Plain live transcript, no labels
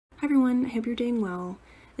Hi everyone, I hope you're doing well.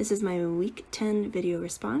 This is my week 10 video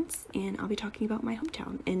response, and I'll be talking about my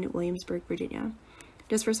hometown in Williamsburg, Virginia.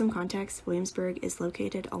 Just for some context, Williamsburg is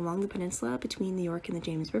located along the peninsula between the York and the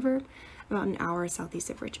James River, about an hour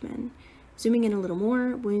southeast of Richmond. Zooming in a little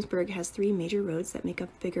more, Williamsburg has three major roads that make up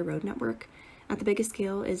a bigger road network. At the biggest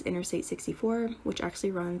scale is Interstate 64, which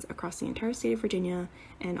actually runs across the entire state of Virginia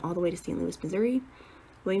and all the way to St. Louis, Missouri.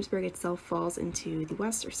 Williamsburg itself falls into the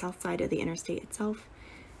west or south side of the interstate itself.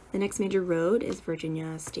 The next major road is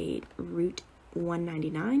Virginia State Route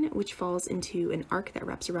 199, which falls into an arc that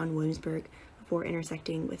wraps around Williamsburg before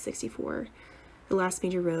intersecting with 64. The last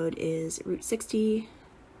major road is Route 60,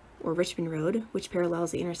 or Richmond Road, which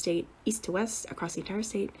parallels the interstate east to west across the entire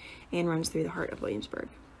state and runs through the heart of Williamsburg.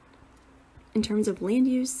 In terms of land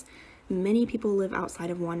use, many people live outside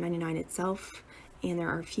of 199 itself, and there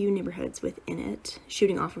are a few neighborhoods within it,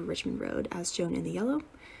 shooting off of Richmond Road, as shown in the yellow.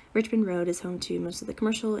 Richmond Road is home to most of the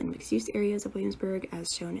commercial and mixed-use areas of Williamsburg, as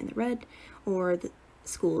shown in the red, or the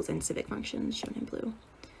schools and civic functions, shown in blue.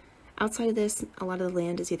 Outside of this, a lot of the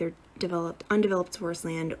land is either undeveloped forest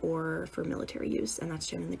land or for military use, and that's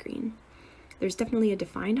shown in the green. There's definitely a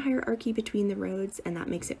defined hierarchy between the roads, and that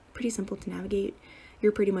makes it pretty simple to navigate.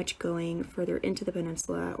 You're pretty much going further into the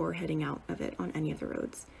peninsula or heading out of it on any of the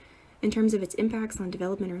roads. In terms of its impacts on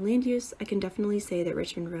development or land use, I can definitely say that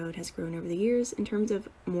Richmond Road has grown over the years in terms of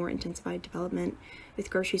more intensified development with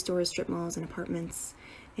grocery stores, strip malls, and apartments,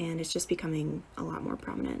 and it's just becoming a lot more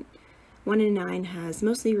prominent. 199 has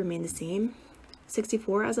mostly remained the same.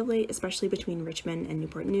 64 as of late, especially between Richmond and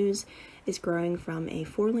Newport News, is growing from a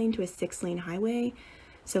 4-lane to a 6-lane highway,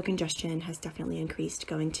 so congestion has definitely increased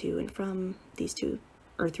going to and from these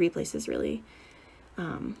three places really.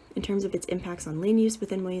 In terms of its impacts on land use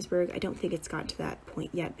within Williamsburg, I don't think it's gotten to that point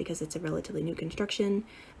yet because it's a relatively new construction,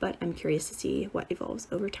 but I'm curious to see what evolves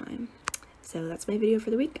over time. So that's my video for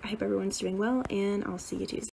the week. I hope everyone's doing well, and I'll see you Tuesday.